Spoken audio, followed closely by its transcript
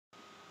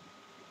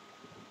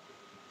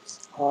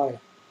Hi,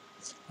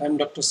 I am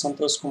Dr.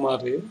 Santosh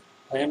Kumar.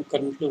 I am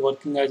currently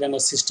working as an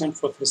assistant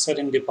professor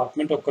in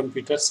Department of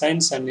Computer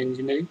Science and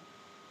Engineering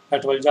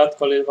at Valjad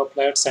College of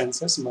Applied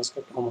Sciences,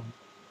 Muscat, Oman.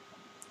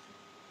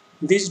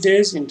 These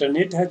days,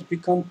 internet has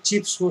become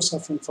cheap source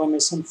of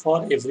information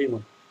for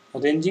everyone,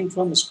 ranging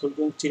from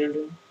school-going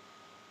children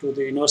to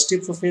the university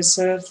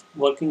professor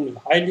working in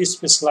highly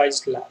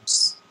specialized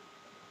labs.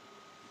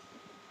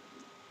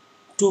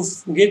 To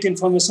get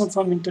information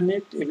from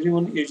internet,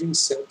 everyone using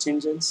search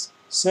engines.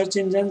 Search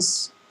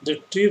engines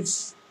retrieve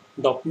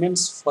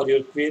documents for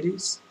your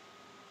queries.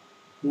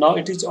 Now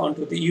it is on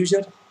to the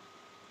user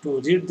to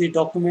read the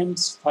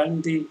documents,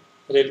 find the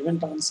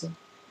relevant answer.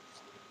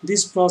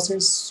 This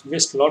process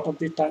wastes a lot of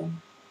the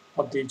time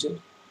of the user.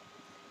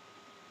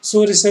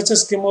 So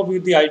researchers came up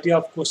with the idea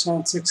of question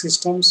answering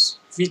systems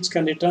which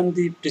can return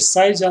the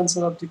precise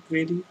answer of the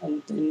query,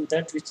 and in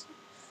that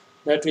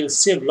will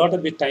save a lot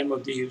of the time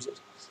of the user.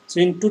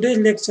 So in today's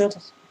lecture,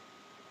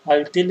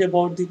 I'll tell you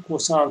about the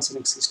question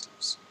answering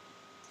systems.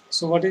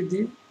 So what is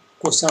the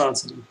question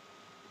answering?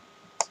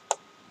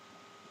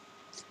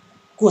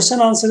 Question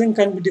answering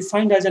can be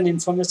defined as an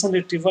information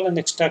retrieval and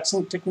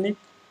extraction technique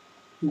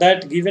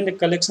that, given a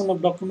collection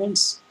of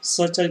documents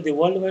such as the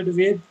World Wide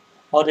Web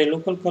or a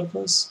local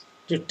corpus,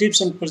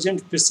 retrieves and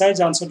presents precise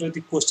answer to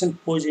the question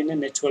posed in a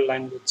natural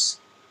language.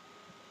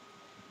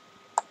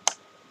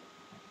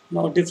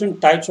 Now,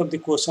 different types of the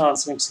question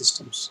answering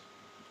systems.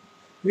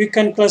 We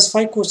can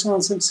classify question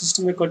answering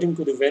system according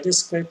to the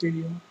various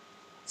criteria.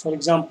 For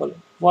example,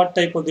 what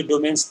type of the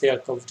domains they are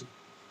covering.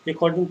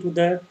 According to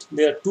that,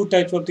 there are two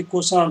types of the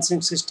question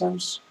answering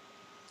systems: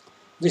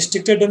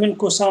 restricted domain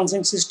question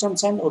answering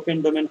systems and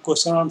open domain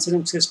question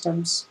answering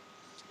systems.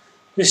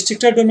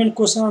 Restricted domain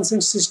question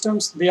answering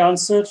systems, they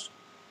answer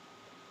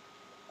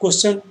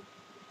question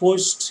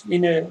posed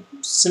in a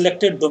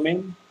selected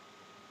domain,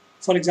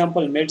 for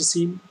example,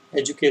 medicine,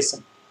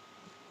 education.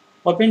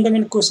 Open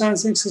domain question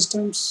answering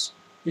systems,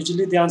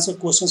 usually they answer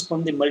questions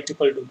from the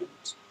multiple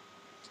domains.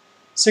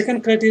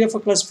 Second criteria for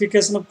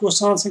classification of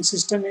question answering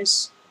system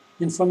is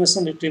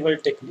information retrieval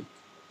technique.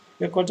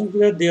 According to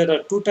that, there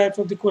are two types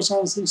of the question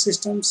answering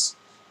systems.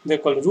 They are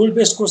called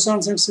rule-based question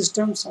answering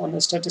systems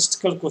and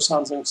statistical question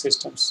answering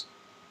systems.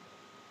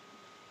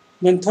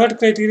 Then third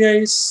criteria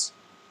is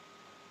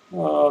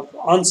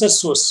answer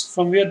source,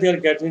 from where they are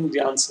gathering the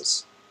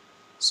answers.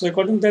 So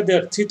according to that,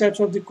 there are three types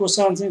of the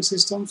question answering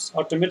systems: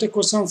 automatic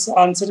question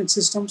answering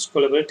systems,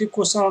 collaborative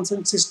question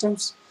answering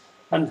systems,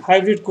 and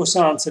hybrid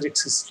question answering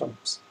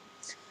systems.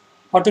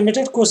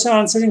 Automated question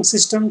answering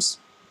systems,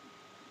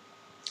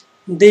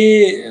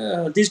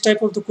 these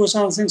type of the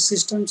question answering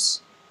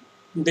systems,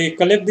 they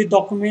collect the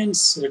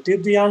documents,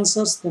 retrieve the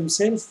answers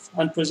themselves,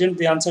 and present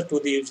the answer to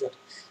the user.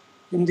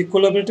 In the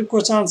collaborative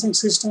question answering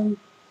system,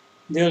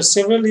 there are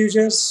several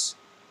users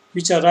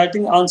which are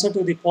writing answer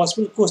to the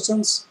possible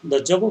questions. The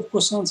job of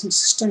question answering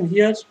system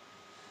here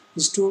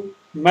is to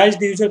match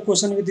the user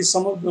question with the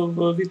some of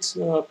with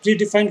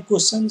predefined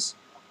questions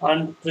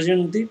and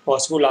present the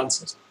possible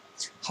answers.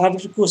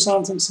 Hybrid question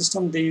answering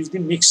system, they use the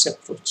mixed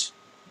approach.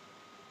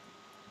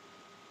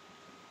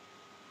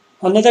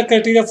 Another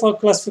criteria for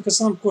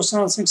classification of question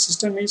answering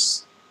system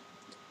is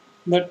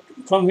that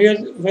from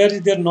where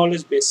is their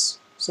knowledge base.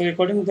 So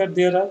according to that,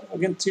 there are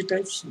again three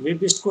types: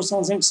 web-based question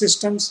answering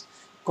systems,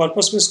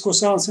 corpus-based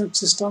question answering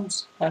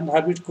systems, and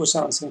hybrid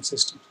question answering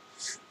systems.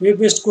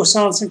 Web-based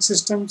question answering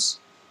systems,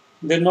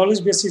 their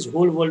knowledge base is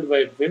whole World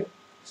Wide Web.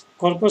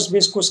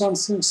 Corpus-based question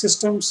answering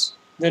systems,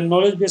 their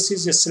knowledge base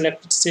is a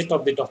selected set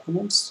of the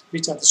documents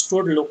which are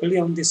stored locally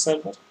on the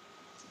server.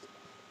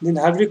 Then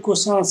hybrid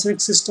question answering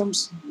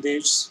systems, they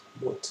use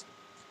both.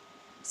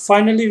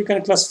 Finally, we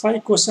can classify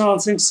question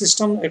answering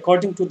system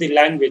according to the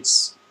language.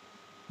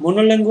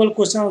 Monolingual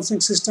question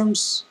answering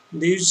systems,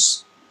 they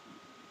use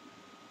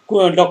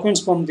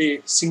documents from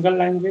the single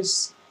language.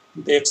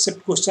 They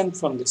accept question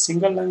from the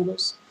single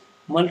language.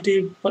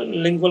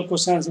 Multilingual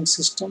question answering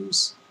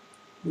systems,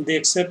 they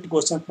accept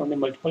question from the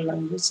multiple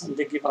languages and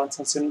they give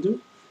answers in the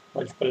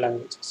multiple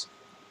languages.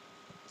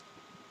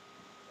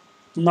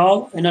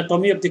 Now,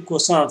 anatomy of the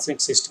question answering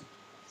system.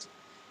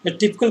 A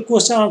typical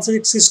question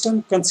answering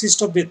system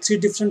consists of the three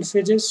different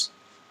phases: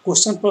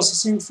 question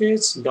processing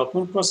phase,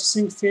 document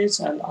processing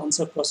phase, and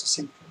answer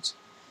processing phase.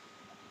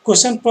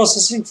 Question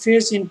processing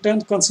phase in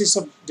turn consists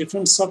of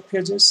different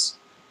subphases: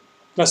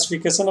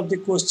 classification of the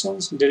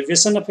questions,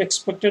 derivation of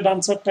expected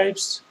answer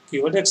types,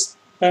 keyword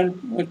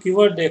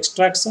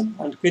extraction,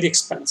 and query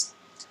expansion.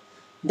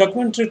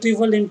 Document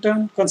retrieval in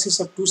turn consists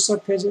of two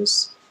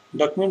subphases: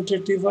 document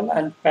retrieval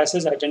and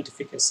passage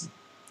identification.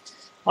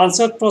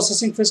 Answer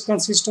processing phase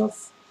consists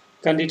of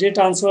candidate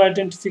answer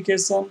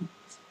identification,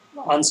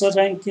 answer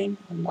ranking,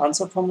 and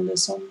answer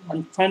formulation,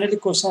 and finally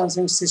question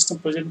answering system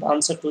present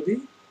answer to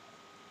the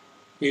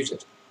user.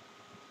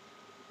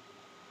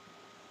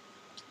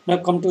 Now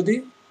come to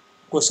the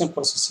question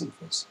processing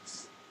phase.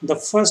 The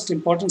first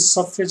important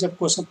subphase of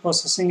question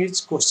processing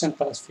is question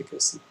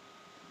classification.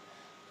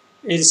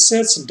 A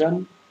research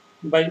done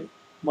by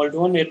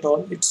Muldoon et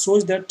al., it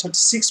shows that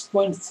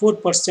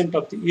 36.4%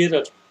 of the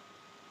error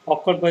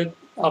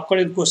occur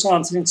in question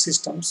answering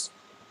systems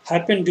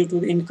happen due to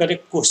the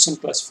incorrect question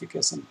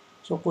classification.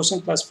 So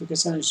question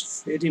classification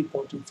is very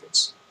important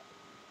phase.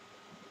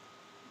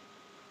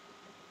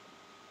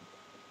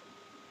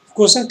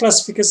 Question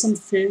classification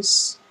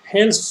phase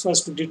helps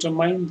us to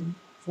determine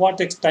what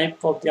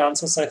type of the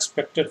answers are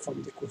expected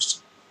from the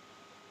question.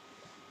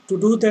 To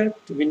do that,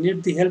 we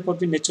need the help of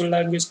the natural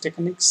language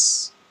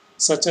techniques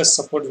such as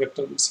support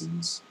vector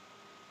machines.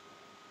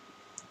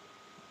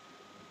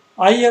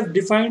 I have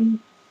defined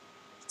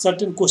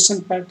certain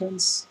question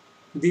patterns.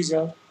 These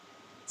are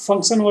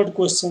function word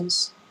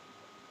questions.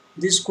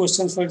 These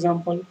questions, for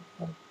example,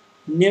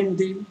 name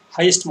the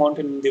highest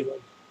mountain in the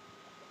world.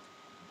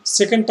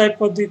 Second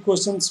type of the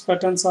questions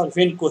patterns are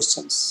when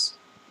questions.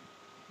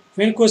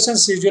 When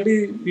questions,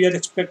 usually we are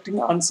expecting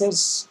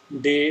answers,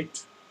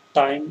 date,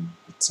 time,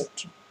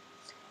 etc.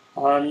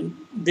 And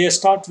they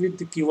start with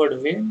the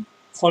keyword when,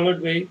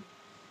 followed by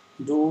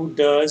do,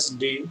 does,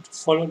 did,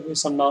 followed by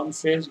some noun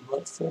phrase,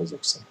 verb phrase,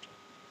 etc.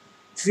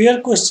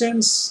 Where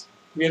questions,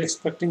 we are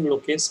expecting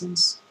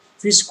locations.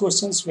 Which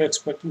questions, we are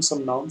expecting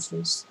some noun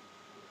phrase.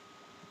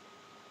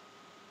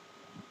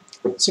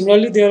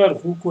 Similarly, there are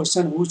who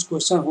question, whose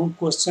question, whom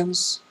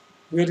questions,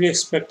 where we are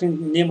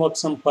expecting name of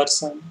some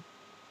person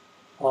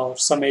or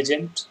some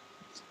agent.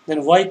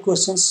 Then why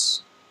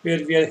questions,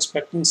 where we are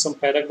expecting some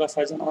paragraph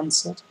as an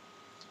answer.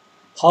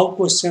 How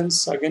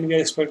questions, again we are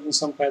expecting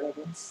some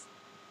paragraph.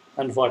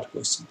 And what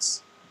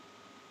questions.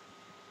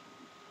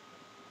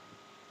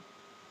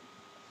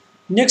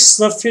 Next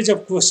subphase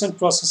of question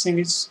processing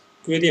is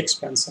query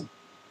expansion.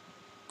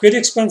 Query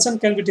expansion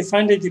can be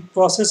defined as the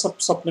process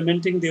of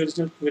supplementing the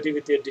original query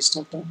with the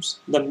additional terms.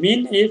 The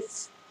main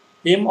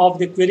aim of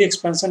the query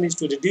expansion is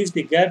to reduce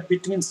the gap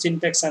between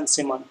syntax and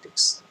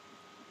semantics.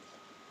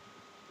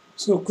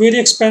 So query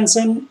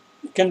expansion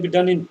can be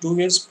done in two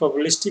ways,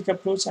 probabilistic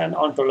approach and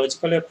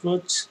ontological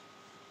approach.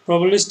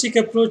 Probabilistic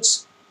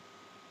approach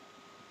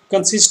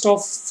consists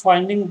of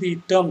finding the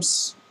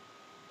terms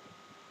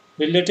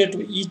related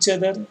to each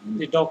other in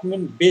the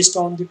document based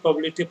on the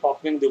probability of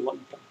occurring the one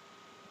term.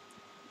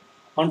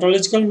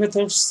 Ontological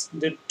methods,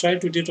 they try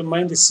to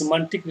determine the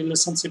semantic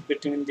relationship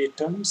between the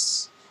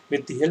terms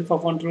with the help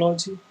of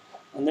ontology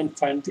and then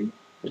find the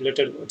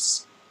related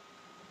words.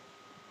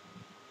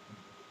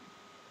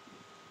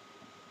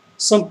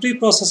 Some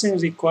pre-processing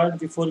is required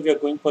before we are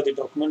going for the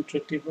document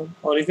retrieval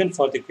or even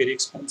for the query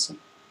expansion.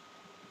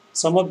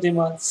 Some of them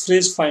are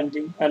phrase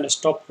finding and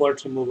stop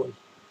word removal.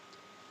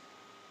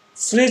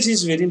 Phrase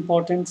is very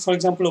important. For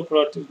example,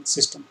 operating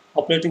system.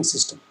 Operating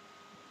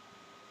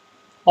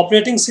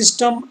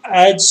system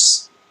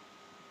adds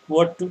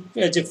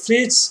as a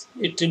phrase,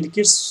 it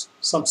indicates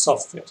some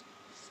software.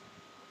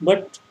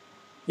 But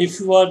if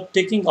you are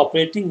taking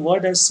operating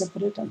word as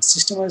separate and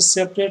system as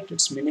separate,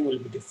 its meaning will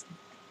be different.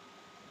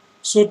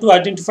 So to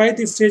identify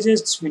the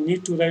phrases, we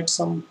need to write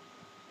some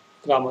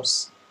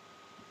grammars.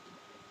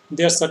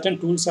 There are certain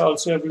tools are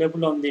also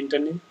available on the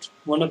internet.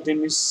 One of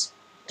them is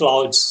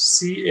Claws,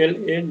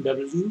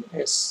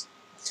 CLAWS,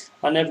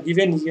 and I've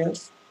given here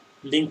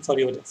link for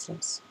your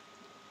reference.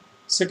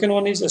 Second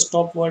one is a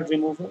stop word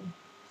removal.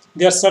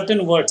 There are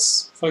certain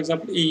words, for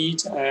example,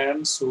 each,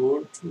 am,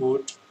 should,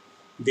 would,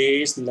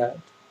 this, that.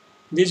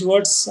 These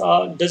words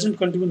doesn't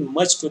contribute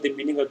much to the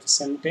meaning of the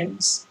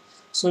sentence,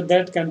 so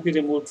that can be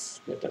removed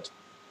later.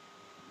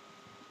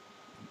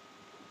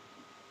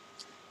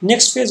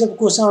 Next phase of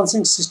question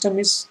answering system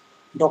is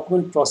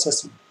document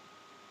processing.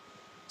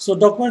 So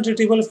document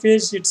retrieval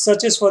phase, it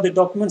searches for the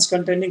documents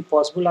containing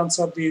possible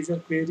answer of the user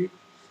query,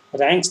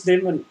 ranks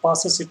them and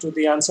passes it to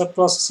the answer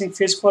processing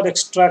phase for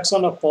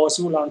extraction of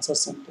possible answer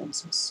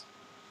sentences.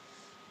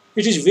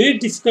 It is very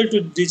difficult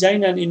to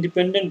design an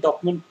independent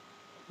document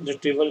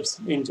retrieval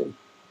engine,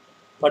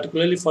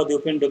 particularly for the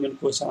open domain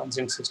question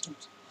answering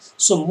systems.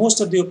 So most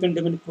of the open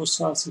domain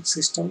question answering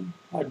system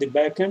at the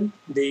back end,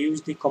 they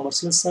use the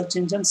commercial search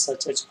engines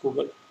such as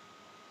Google.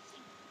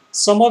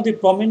 Some of the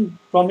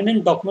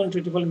prominent document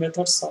retrieval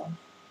methods are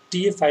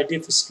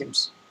TF-IDF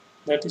schemes,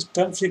 that is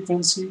term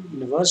frequency,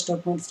 inverse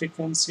document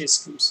frequency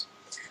schemes,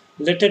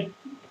 latent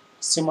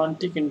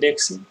semantic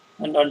indexing,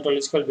 and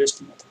ontological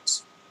based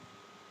methods.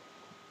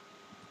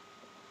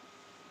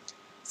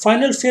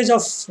 Final phase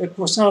of a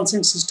question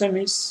answering system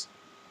is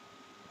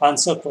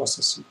answer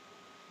processing.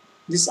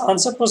 This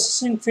answer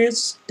processing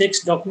phase takes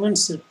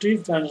documents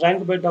retrieved and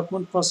ranked by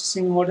document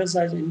processing models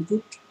as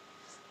input.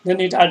 Then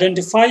it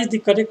identifies the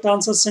correct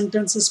answer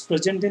sentences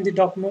present in the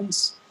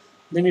documents.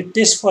 Then it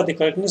tests for the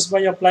correctness by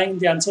applying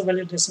the answer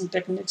validation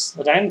techniques,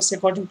 ranks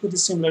according to the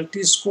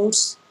similarity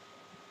scores,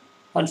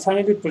 and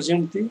finally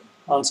present the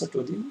answer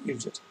to the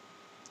user.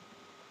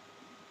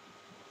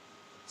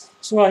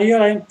 So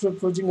here I am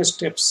proposing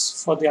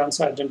steps for the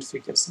answer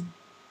identification.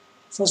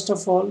 First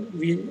of all,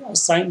 we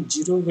assign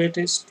 0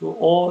 weightage to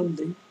all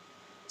the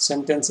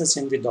sentences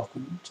in the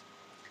document.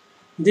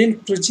 Then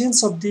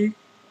presence of the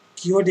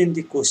keyword in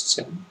the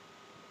question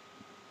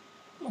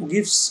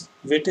gives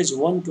weightage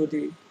 1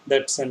 to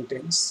that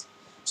sentence.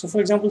 So for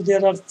example,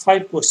 there are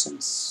 5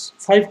 questions,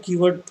 5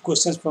 keyword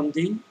questions from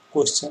the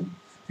question,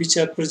 which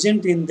are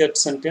present in that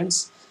sentence,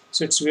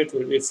 so its weight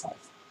will be 5.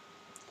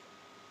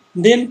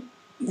 Then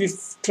we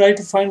try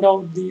to find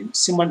out the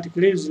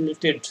semantically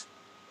related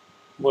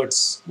words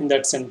in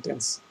that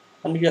sentence,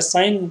 and we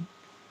assign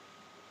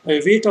a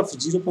weight of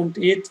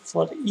 0.8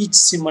 for each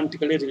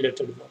semantically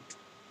related word.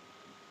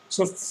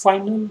 So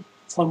final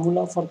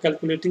formula for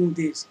calculating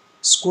the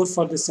score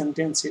for the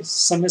sentence is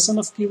summation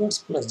of keywords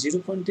plus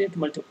 0.8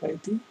 multiply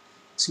the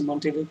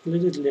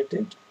semantically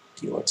related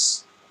keywords.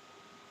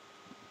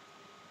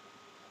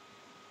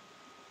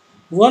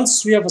 Once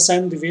we have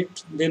assigned the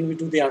weight, then we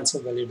do the answer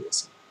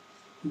validation.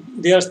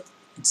 There are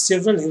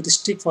several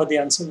heuristics for the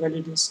answer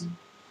validation.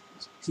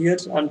 Here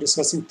I am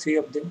discussing 3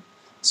 of them: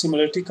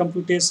 similarity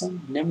computation,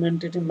 name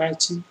entity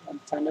matching, and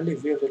finally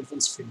web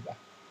relevance feedback.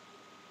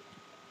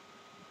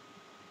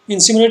 In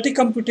similarity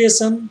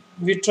computation,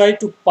 we try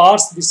to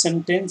parse the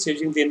sentence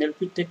using the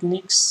NLP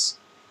techniques.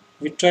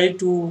 We try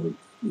to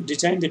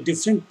design the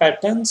different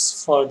patterns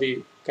for the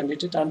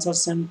candidate answer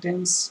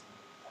sentence,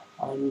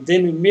 and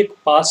then we make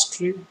parse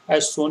tree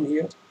as shown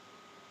here.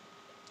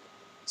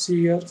 See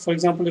here, for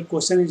example, the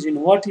question is, in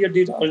what year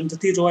did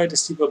Arundhati Roy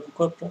receive a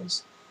Booker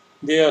Prize?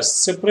 There are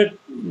separate,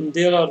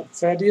 there are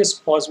various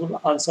possible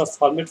answer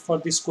format for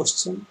this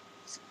question.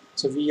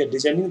 So we are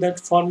designing that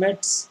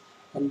formats,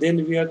 and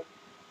then we are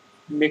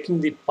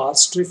making the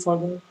parse tree for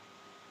that.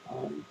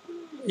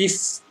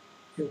 If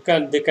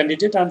the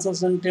candidate answer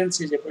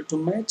sentence is able to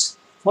match,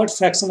 what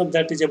fraction of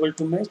that is able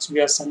to match, we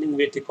are assigning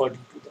weight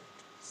according to that.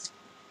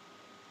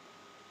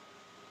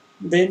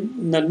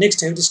 Then the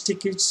next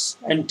heuristic is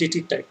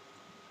entity type.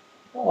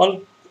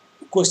 All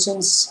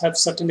questions have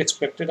certain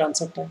expected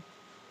answer type.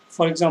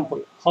 For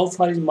example, how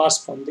far is Mars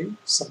from the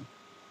Sun?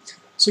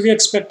 So we are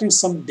expecting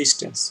some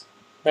distance,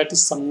 that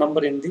is some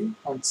number in the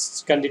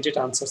candidate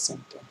answer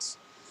sentence.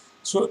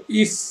 So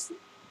if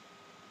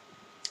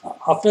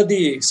after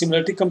the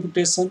similarity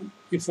computation,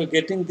 if we are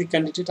getting the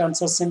candidate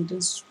answer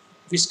sentence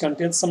which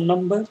contains some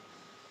number,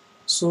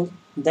 so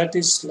that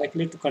is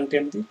likely to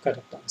contain the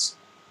correct answer.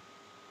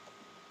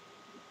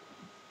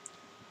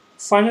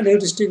 Final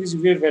heuristic is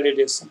web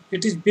validation.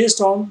 It is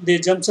based on the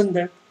assumption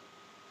that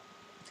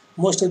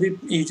most of the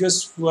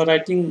users who are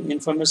writing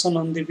information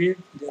on the web,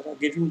 they are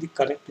giving the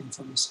correct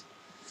information.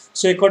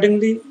 So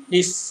accordingly,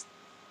 if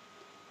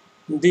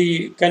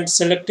the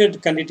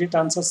selected candidate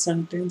answer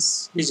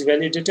sentence is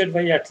validated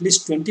by at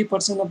least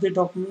 20% of the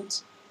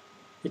documents,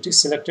 it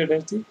is selected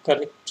as the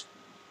correct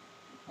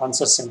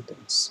answer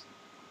sentence.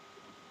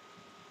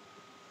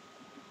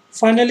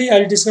 Finally,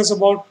 I'll discuss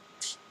about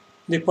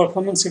the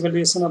performance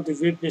evaluation of the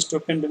web-based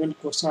open domain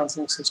question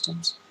answering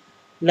systems.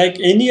 Like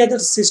any other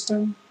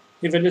system,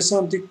 evaluation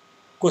of the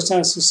question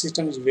answering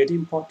system is very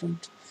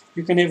important.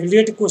 You can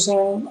evaluate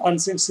question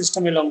answering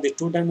system along the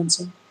 2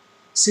 dimensions: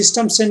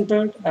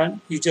 system-centered and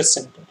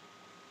user-centered.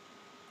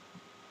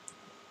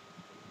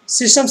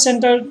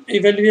 System-centered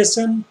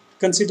evaluation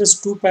considers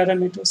 2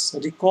 parameters: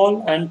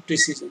 recall and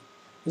precision.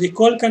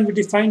 Recall can be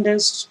defined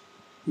as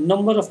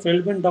number of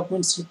relevant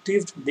documents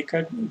retrieved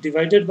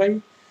divided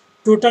by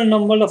total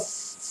number of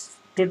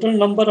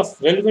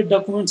relevant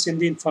documents in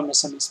the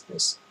information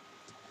space.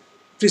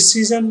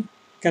 Precision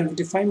can be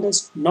defined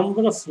as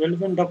number of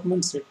relevant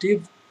documents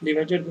retrieved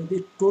divided by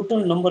the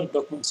total number of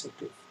documents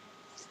retrieved.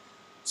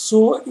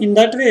 So in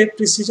that way,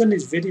 precision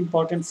is very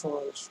important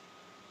for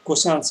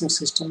question answering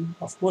system.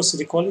 Of course,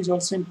 recall is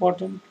also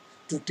important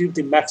to retrieve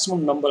the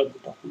maximum number of the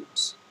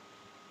documents.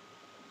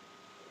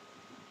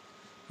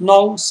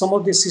 Now, some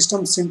of the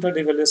system-centered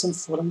evaluation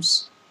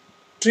forums.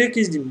 TREC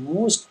is the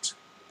most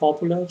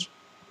popular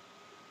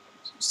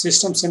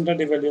system-centered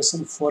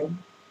evaluation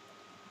forum,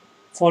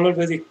 followed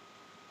by the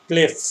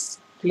CLEF.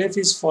 CLEF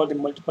is for the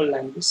multiple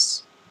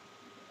language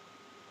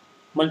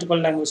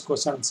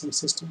question answering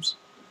systems.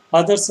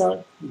 Others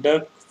are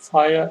DUG,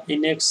 FIRE,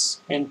 INEX,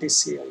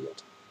 NTCIR.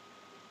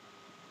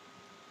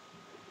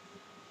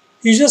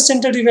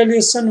 User-centered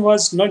evaluation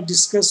was not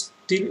discussed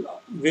till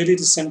very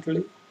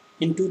recently.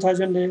 In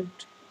 2008,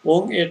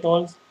 Wong et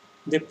al.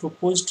 They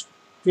proposed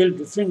 12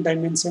 different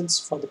dimensions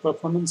for the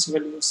performance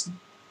evaluation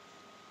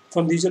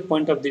from the user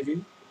point of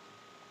view.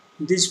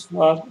 These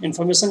are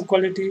information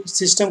quality,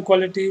 system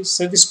quality,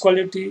 service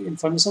quality,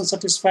 information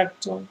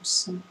satisfaction,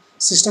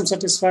 system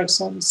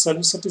satisfaction,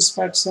 service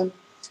satisfaction,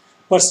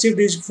 perceived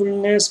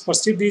usefulness,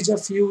 perceived ease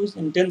of use,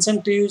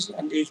 intention to use,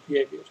 and use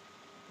behavior.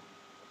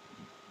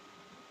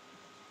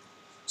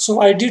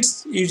 So I did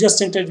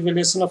user-centered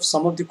evaluation of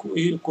some of the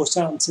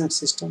question answering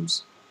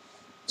systems.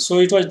 So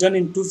it was done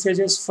in 2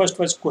 phases. First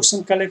was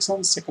question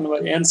collection, second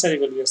was answer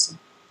evaluation.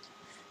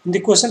 In the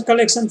question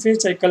collection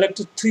phase, I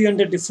collected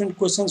 300 different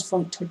questions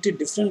from 30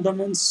 different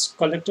domains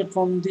collected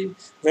from the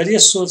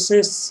various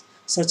sources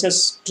such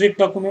as TREC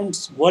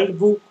documents, World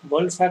Book,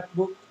 World Fact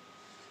Book.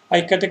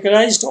 I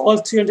categorized all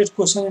 300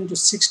 questions into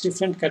 6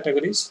 different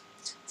categories: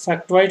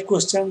 factoid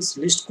questions,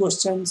 list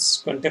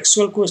questions,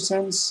 contextual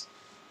questions,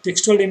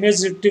 textual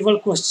image retrieval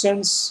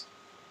questions,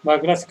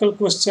 biographical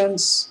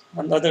questions,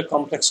 and other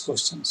complex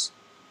questions.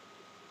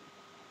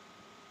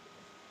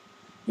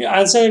 In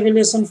answer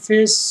evaluation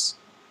phase,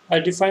 I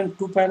defined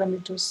 2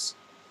 parameters.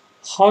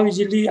 how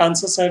easily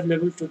answers are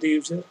available to the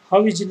user,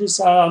 how easily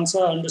are answer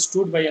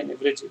understood by an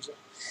average user.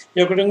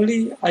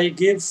 Accordingly, I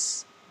gave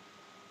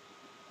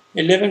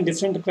 11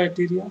 different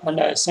criteria and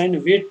I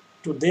assigned weight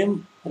to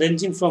them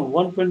ranging from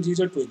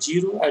 1.0 to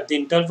 0 at the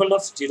interval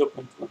of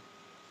 0.1.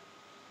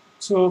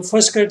 So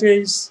first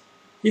criteria is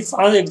if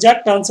our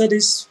exact answer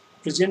is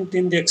present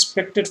in the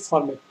expected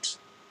format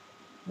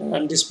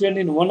and displayed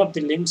in one of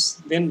the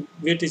links, then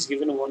weight is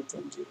given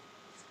 1.0.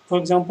 For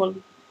example,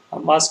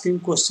 I'm asking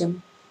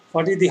question,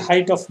 what is the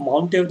height of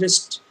Mount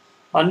Everest?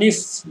 And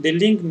if the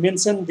link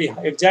mentions the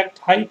exact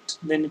height,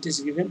 then it is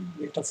given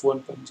weight of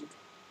 1.0.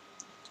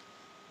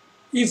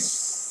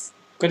 If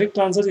correct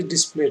answer is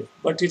displayed,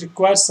 but it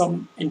requires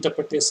some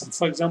interpretation,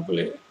 for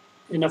example,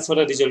 enough for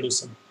a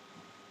resolution.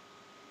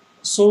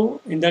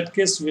 So in that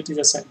case, weight is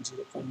assigned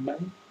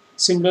 0.9.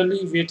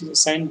 Similarly, weight is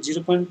assigned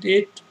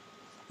 0.8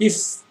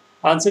 if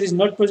answer is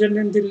not present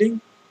in the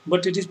link,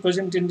 but it is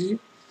present in the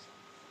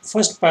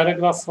first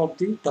paragraph of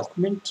the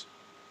document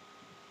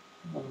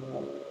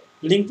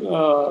link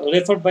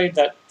referred by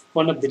that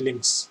one of the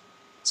links.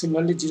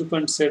 Similarly,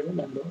 0.7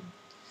 and all.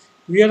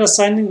 We are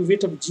assigning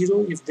weight of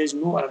 0 if there is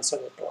no answer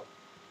at all.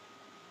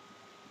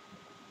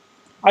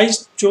 I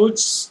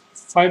chose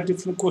 5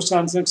 different question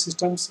answering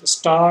systems: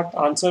 start,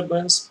 answer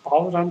bus,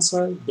 power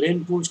answer,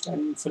 brain boost, and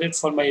infrared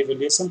for my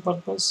evaluation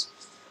purpose.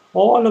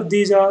 All of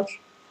these are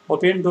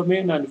open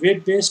domain and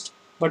weight based,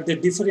 but they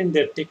differ in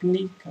their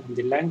technique and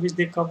the language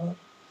they cover.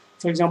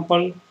 For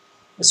example,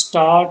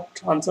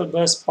 start, answer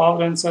bus,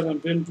 power answer,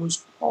 and brain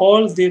boost,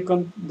 all they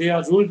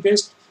are rule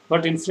based,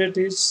 but infrared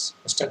is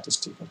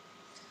statistical.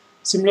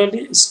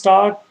 Similarly,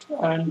 start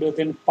and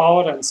then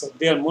power answer,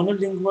 they are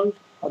monolingual,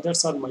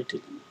 others are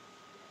multilingual.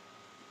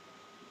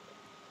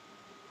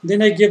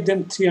 Then I gave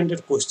them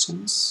 300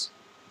 questions.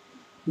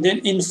 Then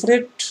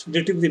infrared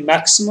retrieved the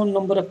maximum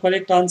number of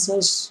correct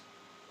answers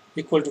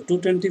equal to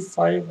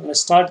 225, and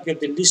start gave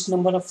the least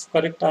number of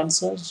correct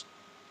answers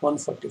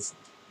 144.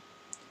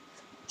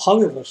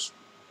 However,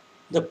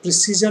 the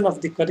precision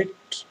of the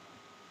correct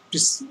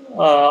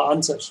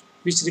answer,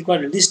 which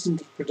required least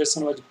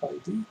interpretation, was by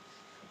the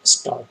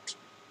start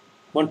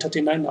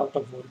 139 out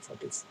of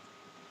 144.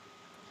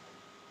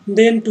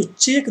 Then to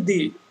check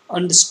the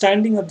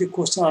understanding of the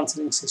question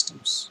answering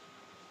systems,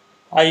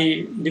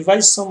 I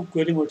devised some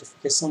query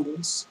modification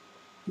rules.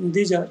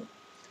 These are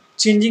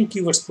changing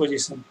keywords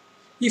position.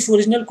 If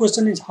original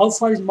question is how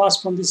far is Mars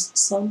from the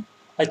sun,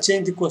 I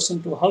change the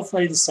question to how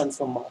far is the sun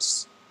from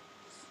Mars.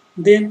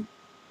 Then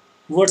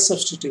word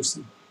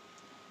substitution.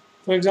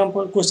 For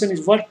example, question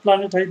is what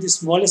planet has the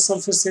smallest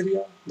surface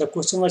area? The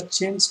question was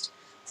changed.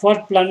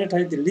 What planet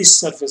has the least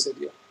surface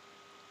area?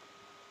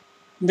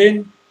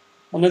 Then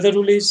another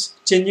rule is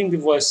changing the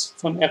voice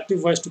from active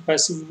voice to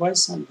passive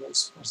voice and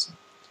vice versa.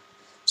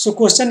 So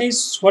question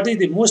is what is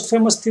the most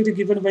famous theory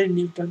given by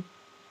Newton?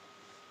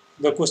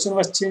 The question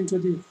was changed to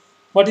the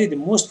what is the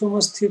most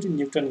famous theory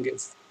Newton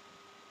gave?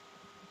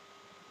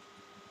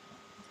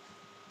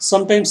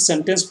 Sometimes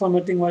sentence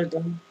formatting was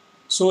done.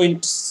 So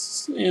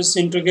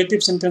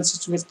interrogative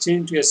sentences were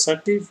changed to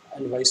assertive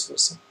and vice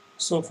versa.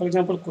 So for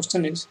example,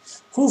 question is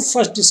who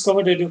first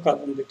discovered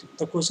radiocarbon dating?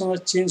 The question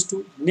was changed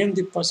to name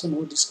the person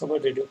who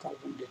discovered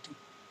radiocarbon dating.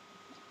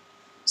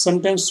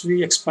 Sometimes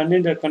we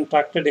expanded or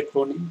contracted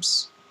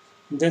acronyms.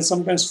 Then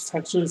sometimes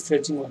factual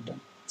phrasing was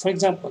done. For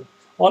example,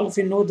 all of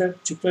you know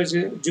that Jupiter is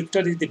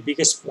the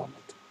biggest planet.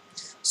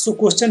 So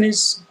question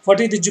is,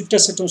 what is the Jupiter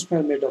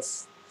Saturn made of?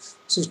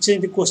 So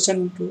change the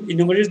question to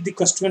enumerate the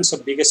constituents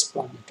of biggest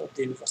planet of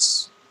the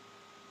universe.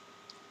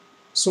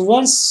 So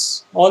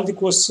once all the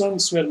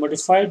questions were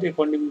modified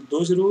according to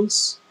those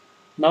rules,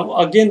 now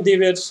again they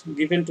were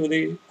given to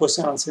the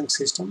question answering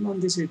system,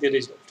 and this is the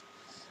result.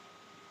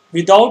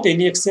 Without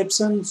any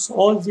exceptions,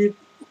 all the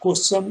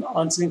question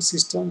answering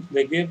systems,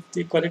 they gave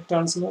the correct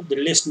answer of the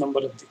least number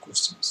of the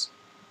questions.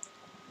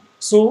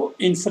 So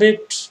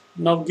infrared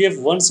now gave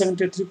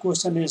 173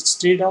 questions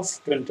instead of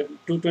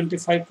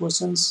 225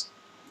 questions.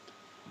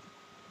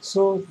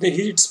 So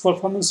its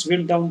performance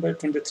went down by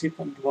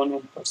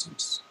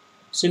 23.11%.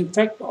 So in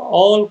fact,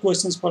 all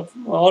question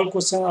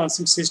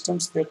answering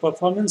systems, their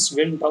performance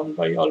went down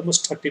by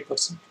almost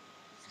 30%.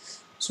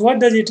 So what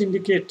does it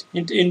indicate?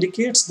 It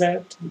indicates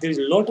that there is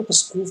a lot of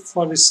scope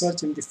for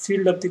research in the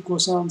field of the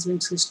question answering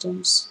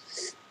systems.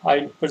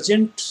 I'll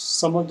present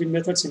some of the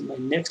methods in my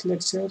next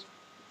lecture.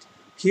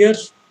 Here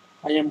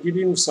I am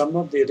giving you some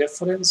of the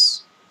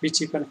reference which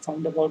you can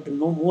find about to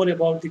know more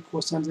about the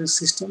question answering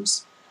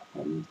systems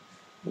and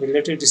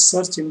related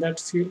research in that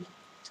field.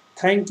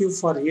 Thank you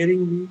for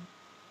hearing me.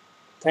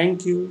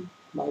 Thank you.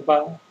 Bye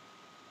bye.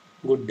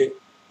 Good day.